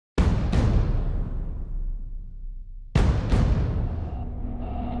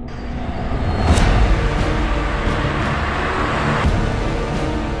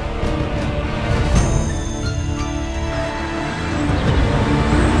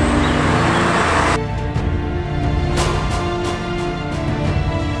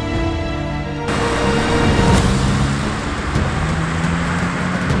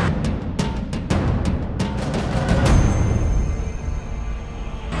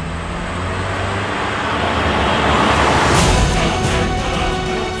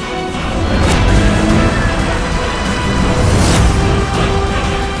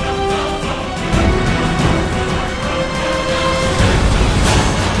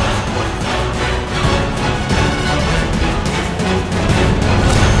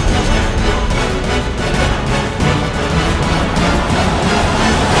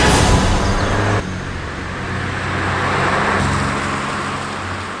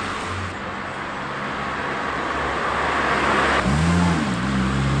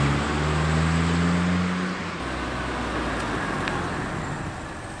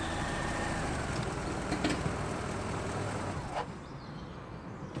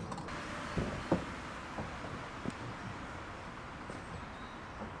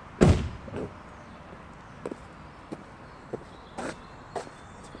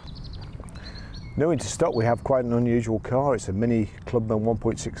New into stock, we have quite an unusual car. It's a Mini Clubman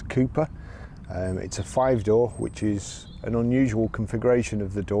 1.6 Cooper. It's a 5-door, which is an unusual configuration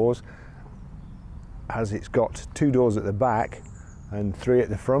of the doors, as it's got 2 doors at the back and 3 at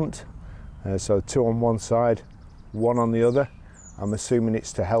the front. So 2 on one side, 1 on the other. I'm assuming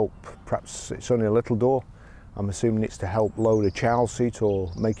it's to help, perhaps it's only a little door, I'm assuming it's to help load a child seat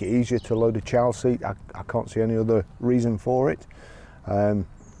or make it easier to load a child seat. I can't see any other reason for it.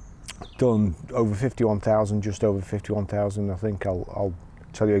 Done over 51,000, just over 51,000. I think I'll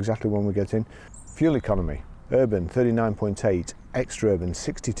tell you exactly when we get in. Fuel economy: urban 39.8, extra urban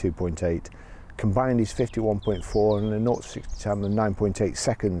 62.8, combined is 51.4, and a 0 to 60 time of 9.8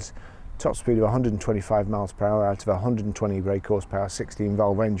 seconds. Top speed of 125 miles per hour out of a 120 brake horsepower 16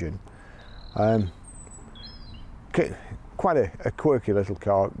 valve engine. Quite a quirky little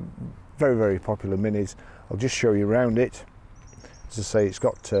car, very, very popular Minis. I'll just show you around it. As I say, it's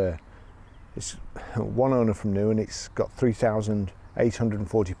got it's one owner from new, and it's got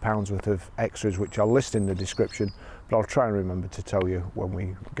 3,840 pounds worth of extras, which I'll list in the description, but I'll try and remember to tell you when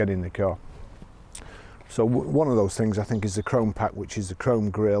we get in the car. So one of those things I think is the chrome pack, which is the chrome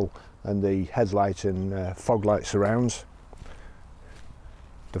grille and the headlight and fog light surrounds.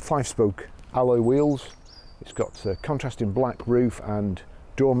 The 5-spoke alloy wheels. It's got contrasting black roof and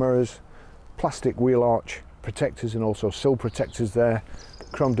door mirrors, plastic wheel arch protectors and also sill protectors there,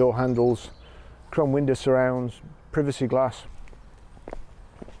 chrome door handles, chrome window surrounds, privacy glass,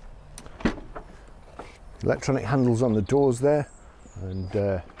 electronic handles on the doors there,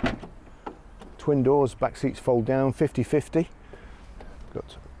 and twin doors, back seats fold down 50-50.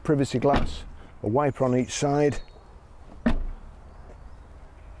 Got privacy glass, a wiper on each side.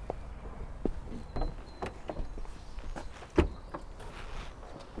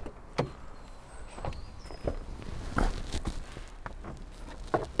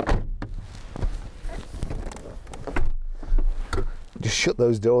 Just shut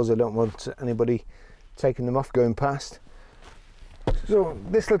those doors, I don't want anybody taking them off going past. So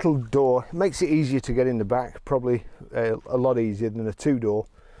this little door makes it easier to get in the back, probably a lot easier than a 2-door.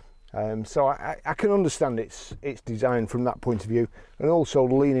 So I can understand its design from that point of view, and also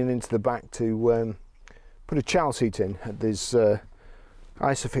leaning into the back to put a child seat in. There's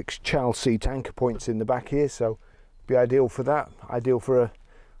Isofix child seat anchor points in the back here, so be ideal for that, ideal for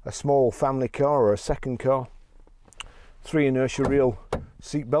a small family car or a second car. 3 inertia reel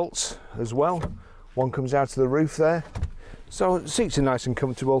seat belts as well. One comes out of the roof there. So seats are nice and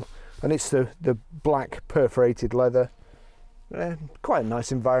comfortable, and it's the black perforated leather. Quite a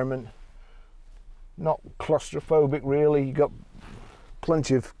nice environment. Not claustrophobic really. You've got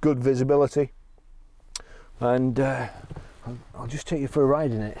plenty of good visibility. And I'll just take you for a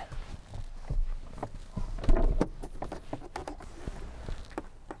ride in it.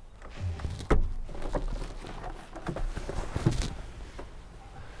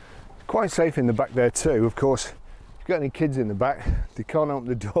 Quite safe in the back there too. Of course, if you've got any kids in the back, they can't open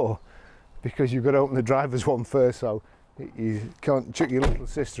the door because you've got to open the driver's one first, so you can't chuck your little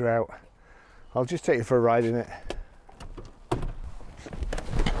sister out. I'll just take you for a ride in it.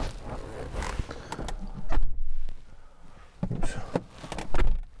 Oops.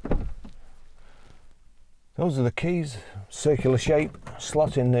 Those are the keys, circular shape,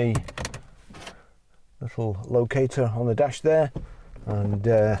 slot in the little locator on the dash there, and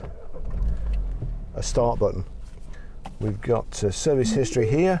a start button. We've got service history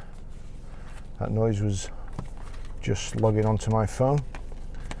here. That noise was just logging onto my phone.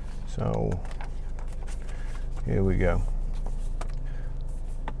 So here we go.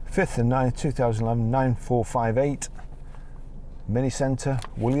 5th and 9th 2011 9458 Mini Centre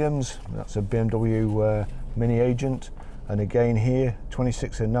Williams. That's a BMW Mini Agent. And again here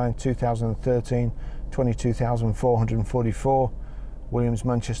 26th and 9th 2013 22,444 Williams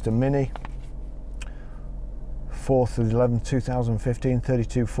Manchester Mini. 4th of 11th 2015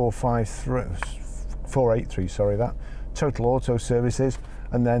 32483, sorry, that total auto services.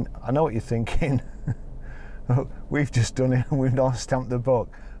 And then I know what you're thinking, we've just done it and we've not stamped the book,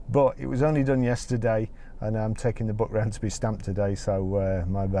 but it was only done yesterday and I'm taking the book round to be stamped today, so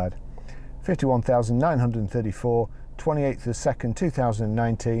my bad. 51,934, 28th of the 2nd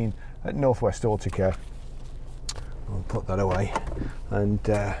 2019 at Northwest Autocare. I'll put that away, and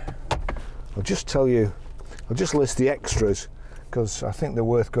I'll just tell you, I'll just list the extras because I think they're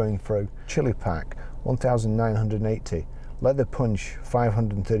worth going through. Chili pack 1,980, leather punch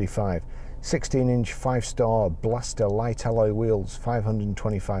 535, 16-inch 5-star blaster light alloy wheels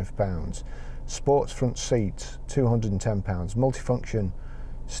 £525, sports front seats £210, multifunction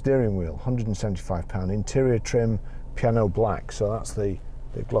steering wheel £175, interior trim piano black, so that's the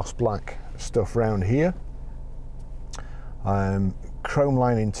gloss black stuff round here. Chrome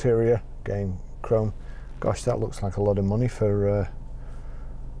line interior, again chrome. Gosh, that looks like a lot of money for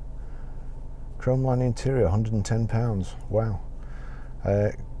chrome line interior, £110. Wow.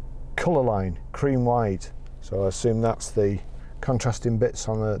 Colour line, cream white. So I assume that's the contrasting bits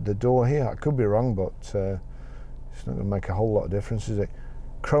on the door here. I could be wrong, but it's not going to make a whole lot of difference, is it?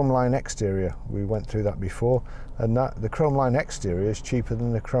 Chrome line exterior, we went through that before, and the chrome line exterior is cheaper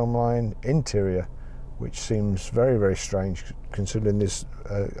than the chrome line interior, which seems very, very strange considering there's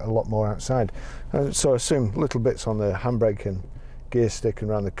a lot more outside. So I assume little bits on the handbrake and gear stick and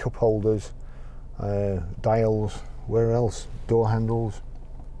around the cup holders, dials, where else? Door handles.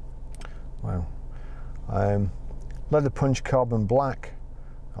 Wow. Leather punch carbon black.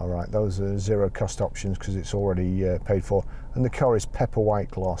 All right, those are zero cost options because it's already paid for. And the car is pepper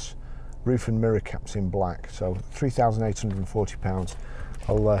white gloss. Roof and mirror caps in black. So £3,840.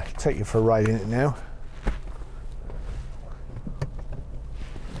 I'll take you for a ride in it now.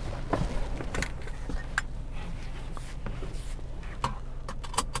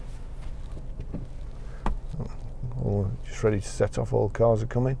 Just ready to set off, all cars are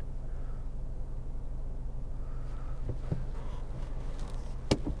coming.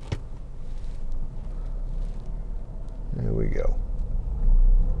 There we go.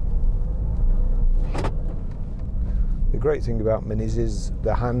 The great thing about Minis is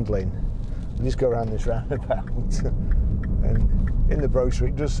the handling. You just go around this roundabout and in the brochure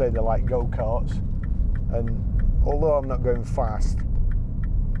it does say they're like go-karts, and although I'm not going fast,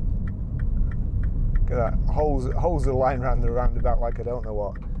 that holds the line around the roundabout like I don't know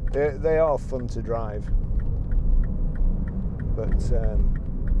what. They are fun to drive, but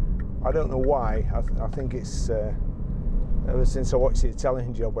I don't know why. I think it's ever since I watched the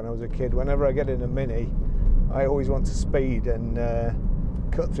Italian Job when I was a kid, whenever I get in a Mini I always want to speed and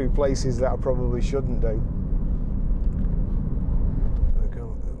cut through places that I probably shouldn't do. There we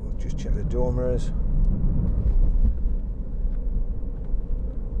go. We'll just check the door mirrors.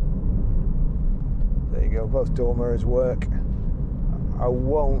 There you go, both door mirrors work. I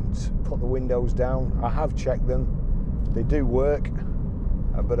won't put the windows down. I have checked them. They do work,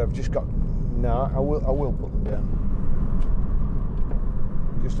 but I've just got, no, I will put them down.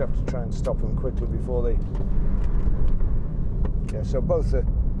 You just have to try and stop them quickly before they, yeah, so both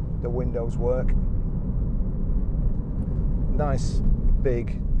the windows work. Nice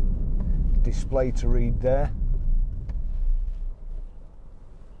big display to read there.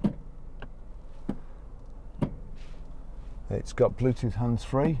 It's got Bluetooth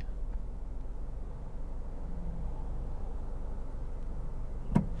hands-free.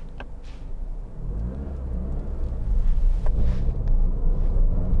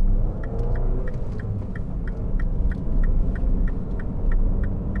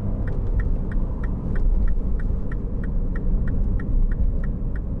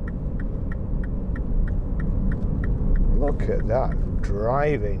 Look at that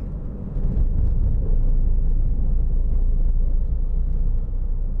driving.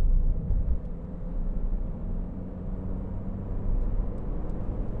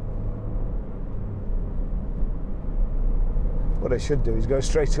 What I should do is go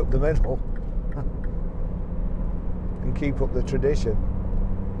straight up the middle and keep up the tradition.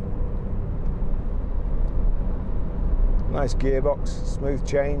 Nice gearbox, smooth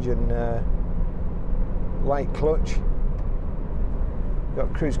change and light clutch.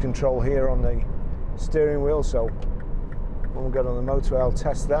 Got cruise control here on the steering wheel, so when we get on the motorway I'll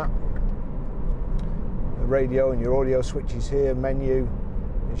test that. The radio and your audio switches here, menu,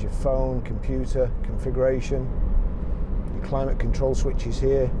 there's your phone, computer, configuration. Climate control switches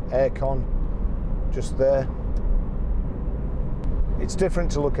here, aircon just there. It's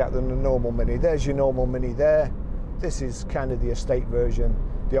different to look at than the normal Mini. There's your normal Mini there. This is kind of the estate version.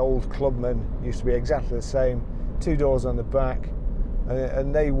 The old Clubman used to be exactly the same, 2 doors on the back,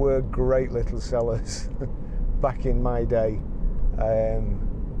 and they were great little sellers back in my day.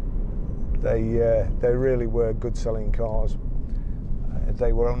 They really were good selling cars.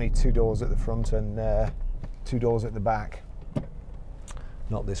 They were only 2 doors at the front and 2 doors at the back.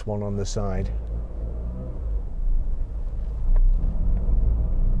 Not this one on the side.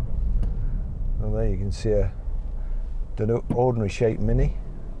 Well, there you can see the ordinary shape Mini.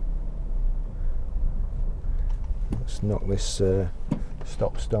 Let's knock this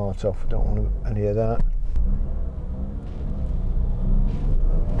stop start off. I don't want any of that.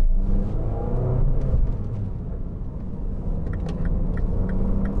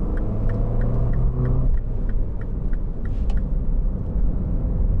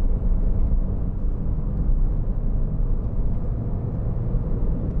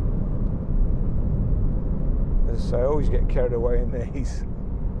 So I always get carried away in these.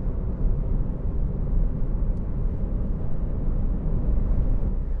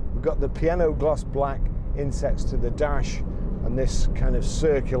 We've got the piano gloss black insets to the dash, and this kind of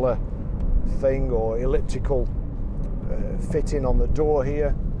circular thing or elliptical fitting on the door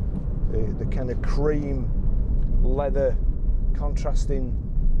here. The kind of cream leather contrasting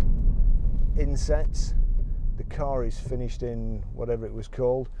insets. The car is finished in whatever it was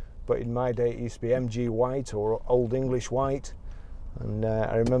called, but in my day it used to be MG white or Old English white, and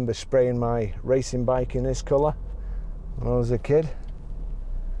I remember spraying my racing bike in this colour when I was a kid.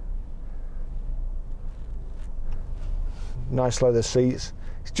 Nice leather seats.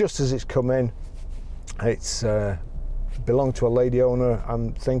 It's just as it's come in. It's belonged to a lady owner,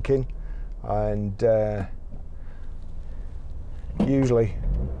 I'm thinking, and usually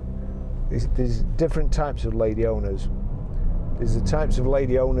there's different types of lady owners. There's the types of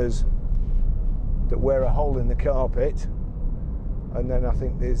lady owners that wear a hole in the carpet, and then I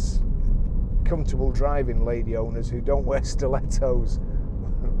think there's comfortable driving lady owners who don't wear stilettos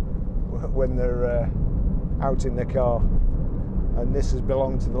when they're out in the car. And this has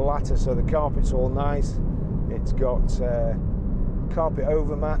belonged to the latter, so the carpet's all nice. It's got carpet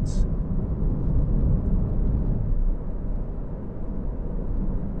overmats.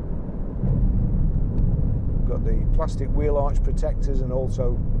 Got the plastic wheel arch protectors and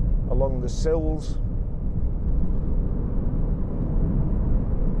also along the sills.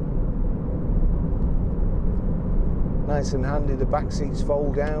 Nice and handy, the back seats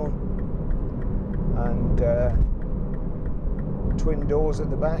fold down, and twin doors at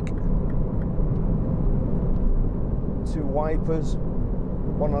the back. 2 wipers,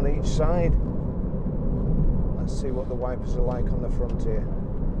 one on each side. Let's see what the wipers are like on the front here.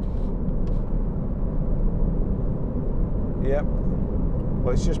 Yep,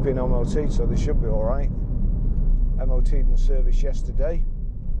 well, it's just been MOT'd, so they should be all right. MOT'd and service yesterday,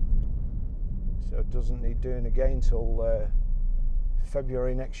 so it doesn't need doing again till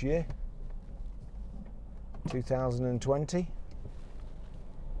February next year, 2020.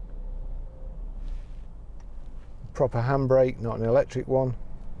 Proper handbrake, not an electric one.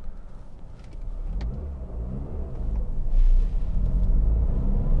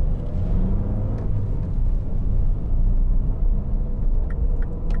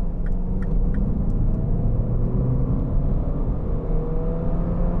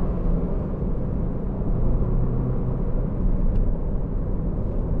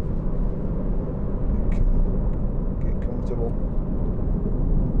 Get comfortable.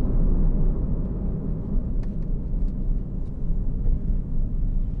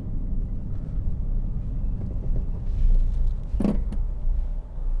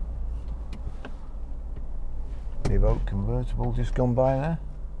 Evoque convertible just gone by there.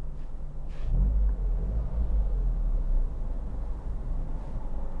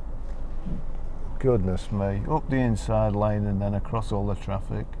 Goodness me, up the inside lane and then across all the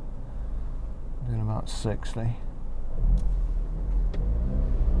traffic, doing about 60.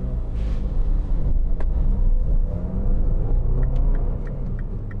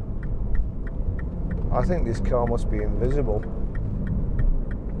 I think this car must be invisible.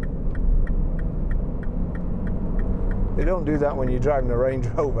 They don't do that when you're driving a Range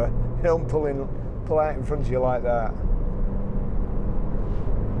Rover. You don't pull out in front of you like that.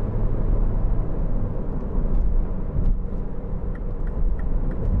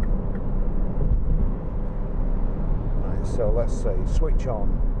 Right, so let's see, switch on,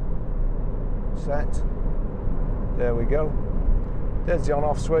 set, there we go. There's the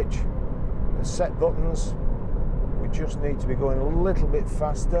on-off switch, the set buttons. We just need to be going a little bit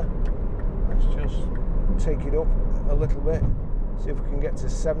faster. Let's just take it up a little bit, see if we can get to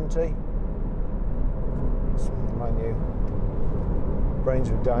 70. Mind you, brains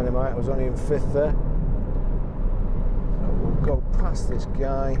of dynamite, I was only in 5th there. So we'll go past this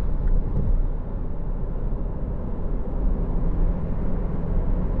guy.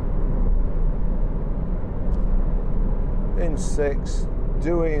 In 6,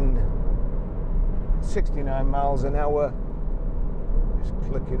 doing 69 miles an hour. Just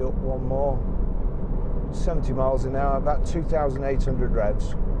click it up one more. 70 miles an hour, about 2,800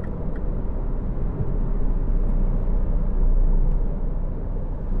 revs.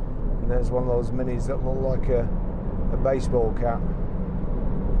 And there's one of those minis that look like a baseball cap.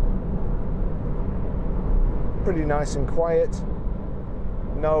 Pretty nice and quiet.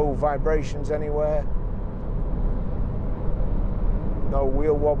 No vibrations anywhere. No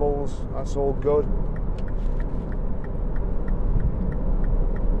wheel wobbles, that's all good.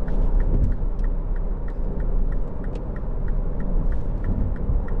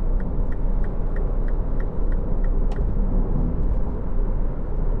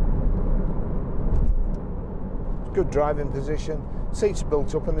 good driving position. Seats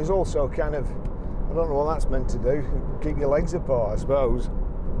built up, and there's also kind of, I don't know what that's meant to do, keep your legs apart, I suppose.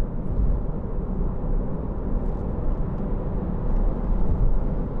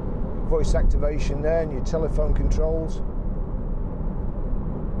 Voice activation there, and your telephone controls.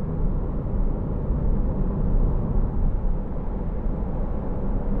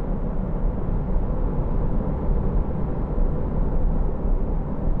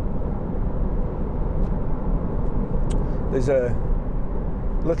 There's a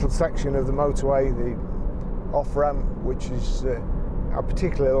little section of the motorway, the off-ramp, which is I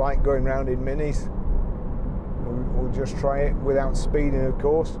particularly like going round in minis. We'll just try it without speeding, of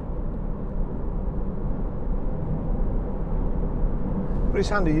course. But it's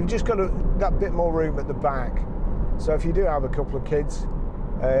handy, you've just got that bit more room at the back. So if you do have a couple of kids,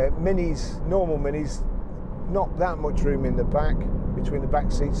 minis, normal minis, not that much room in the back, between the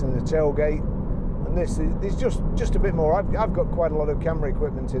back seats and the tailgate. And this is just a bit more. I've got quite a lot of camera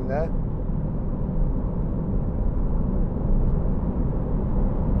equipment in there.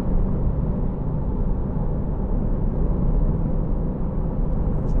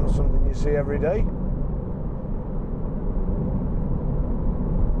 It's not something you see every day.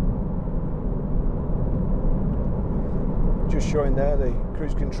 Just showing there, the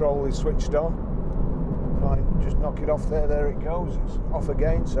cruise control is switched on. Fine, just knock it off there, there it goes, it's off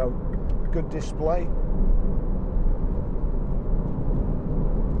again, so good display.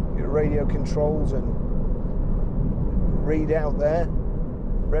 Your radio controls and readout there.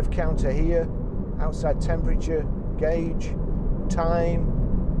 Rev counter here, outside temperature, gauge, time,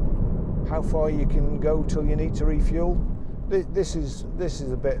 how far you can go till you need to refuel. This is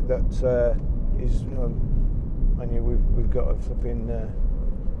a bit that is, and we've got a flipping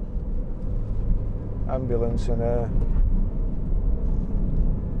ambulance and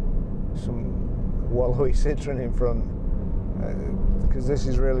some wallowy Citroen in front, because this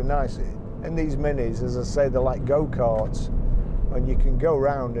is really nice. And these minis, as I say, they're like go-karts, and you can go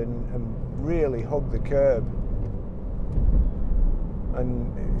round and really hug the curb.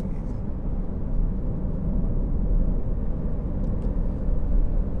 And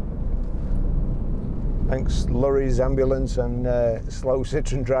thanks Lurry's ambulance and slow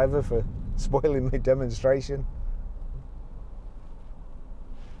Citroen driver for spoiling my demonstration.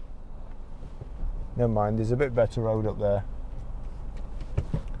 Never mind, there's a bit better road up there.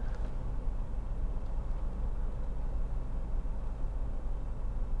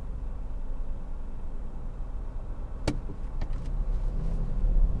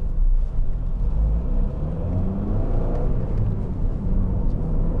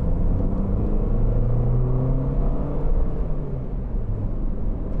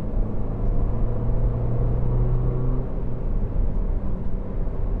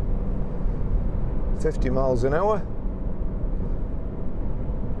 .50 miles an hour.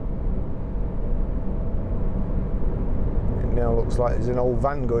 It now looks like there's an old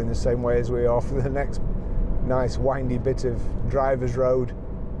van going the same way as we are for the next nice windy bit of driver's road.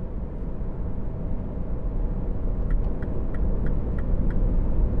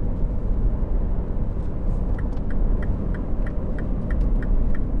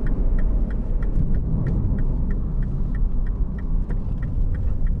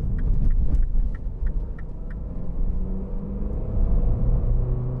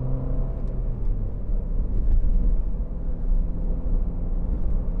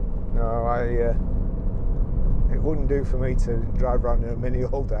 It wouldn't do for me to drive around in a Mini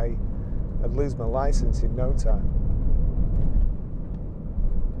all day. I'd lose my license in no time.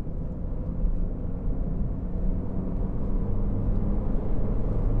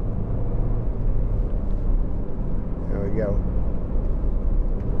 There we go.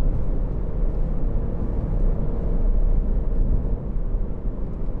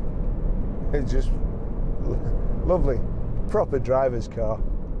 It's just lovely, proper driver's car.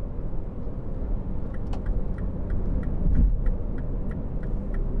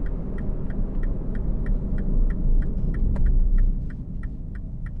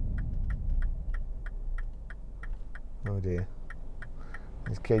 Oh dear,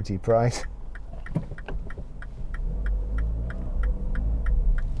 it's Katie Price.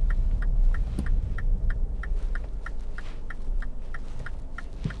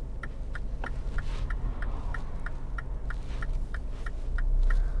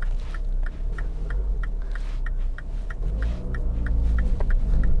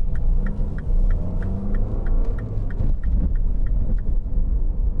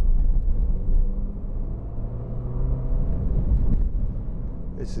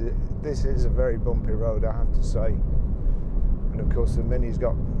 This is a very bumpy road, I have to say, and of course the Mini's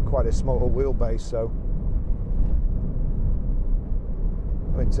got quite a small wheelbase, so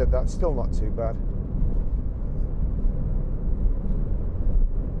Having said that, still not too bad.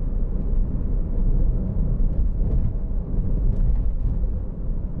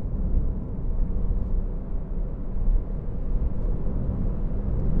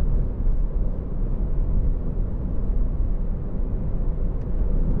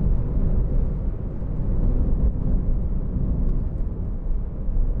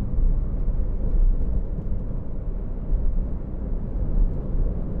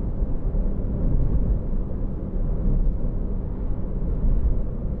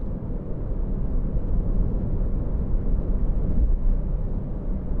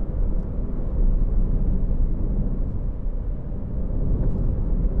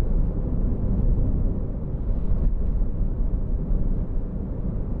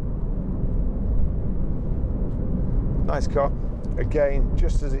 Nice car. Again,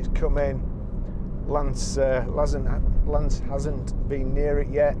 just as it's come in, Lance hasn't been near it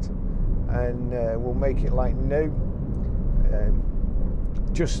yet, and we'll make it like new.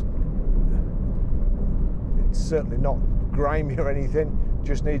 Just, it's certainly not grimy or anything,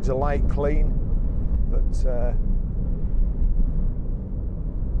 just needs a light clean, but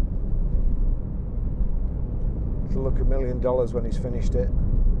it'll look $1 million when he's finished it.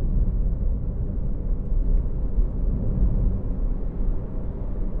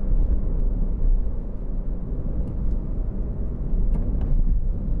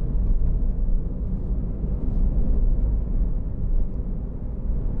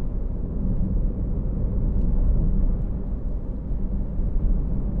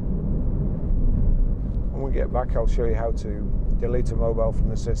 Get back, I'll show you how to delete a mobile from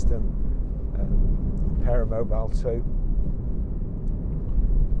the system, pair a mobile too.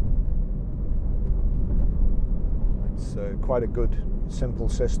 It's quite a good, simple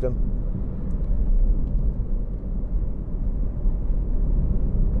system.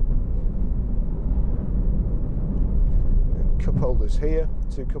 Cup holders here,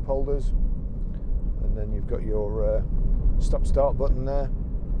 2 cup holders, and then you've got your stop-start button there.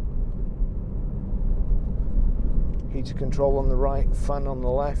 Heater control on the right, fan on the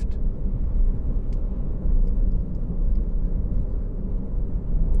left.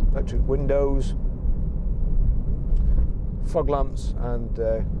 Electric windows, fog lamps, and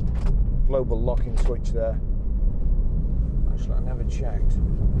global locking switch there. Actually, I never checked.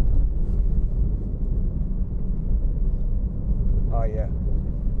 Oh yeah.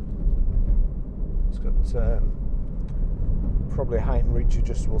 It's got probably height and reach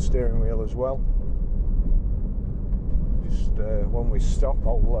adjustable steering wheel as well. Just when we stop,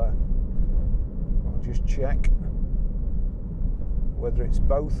 I'll just check whether it's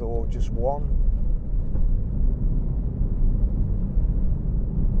both or just one.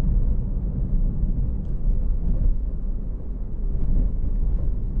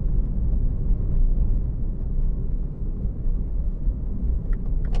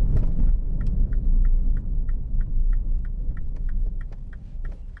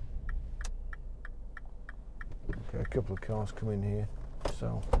 A couple of cars come in here,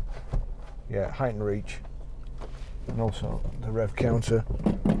 so yeah, height and reach, and also the rev counter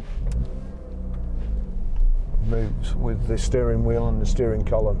moves with the steering wheel and the steering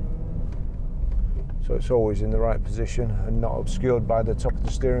column, so it's always in the right position and not obscured by the top of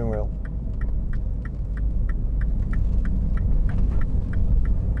the steering wheel.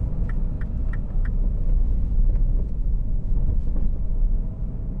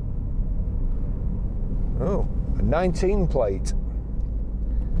 Oh, 19 plate,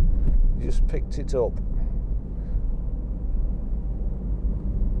 just picked it up.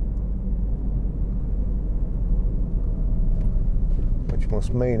 Which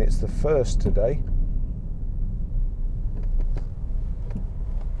must mean it's the first today.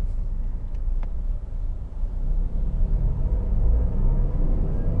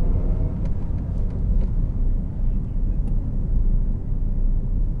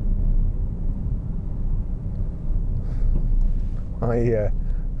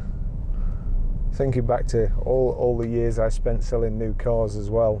 Thinking back to all the years I spent selling new cars as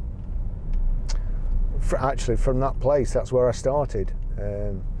well. Actually, from that place, that's where I started.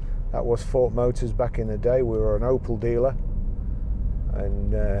 That was Fort Motors back in the day. We were an Opel dealer,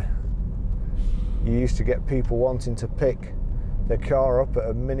 and you used to get people wanting to pick their car up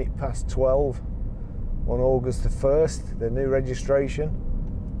at 12:01 on August the 1st, the new registration.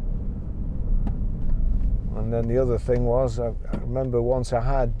 And then the other thing was, I remember once I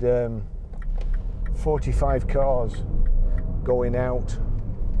had 45 cars going out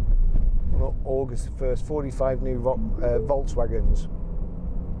on August the 1st, 45 new Volkswagens.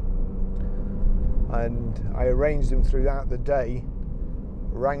 And I arranged them throughout the day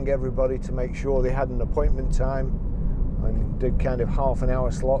rang everybody to make sure they had an appointment time, and did kind of half an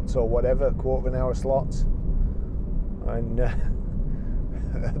hour slots or whatever, quarter of an hour slots. And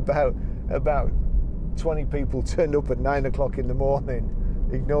about 20 people turned up at 9 o'clock in the morning,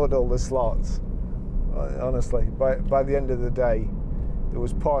 ignored all the slots. Honestly, by the end of the day, there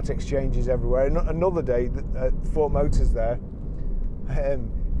was part exchanges everywhere. Another day at Fort Motors there,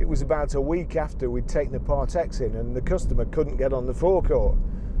 it was about a week after we'd taken the Part X in, and the customer couldn't get on the forecourt,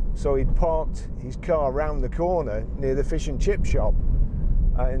 so he'd parked his car round the corner near the fish and chip shop,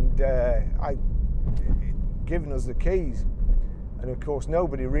 and I'd given us the keys, and of course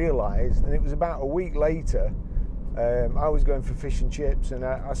nobody realised. And it was about a week later, I was going for fish and chips, and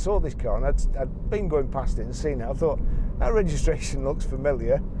I saw this car, and I'd been going past it and seen it. I thought, that registration looks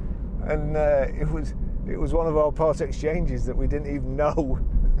familiar, and it was one of our part exchanges that we didn't even know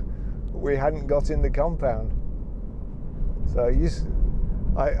we hadn't got in the compound. So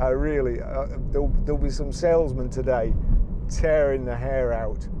I really, there'll be some salesmen today tearing the hair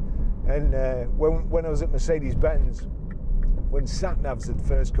out. And when I was at Mercedes-Benz, when sat-navs had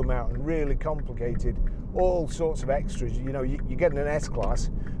first come out and really complicated all sorts of extras, you know, you get in an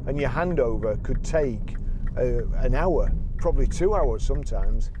S-Class and your handover could take an hour, probably 2 hours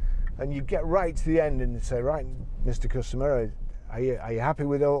sometimes, and you get right to the end and say, right, Mr. Customer, are you happy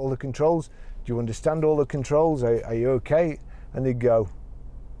with all the controls? Do you understand all the controls? Are you okay? And they'd go,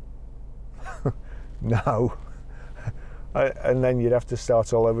 no. And then you'd have to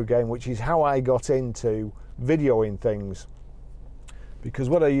start all over again, which is how I got into videoing things. Because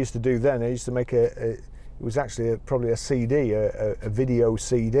what I used to do then, I used to make it was actually probably a CD, a video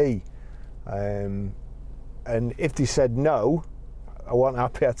CD. And if they said no, I wasn't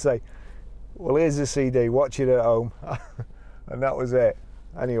happy, I'd say, well, here's the CD, watch it at home. And that was it.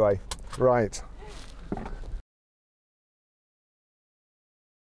 Anyway, right.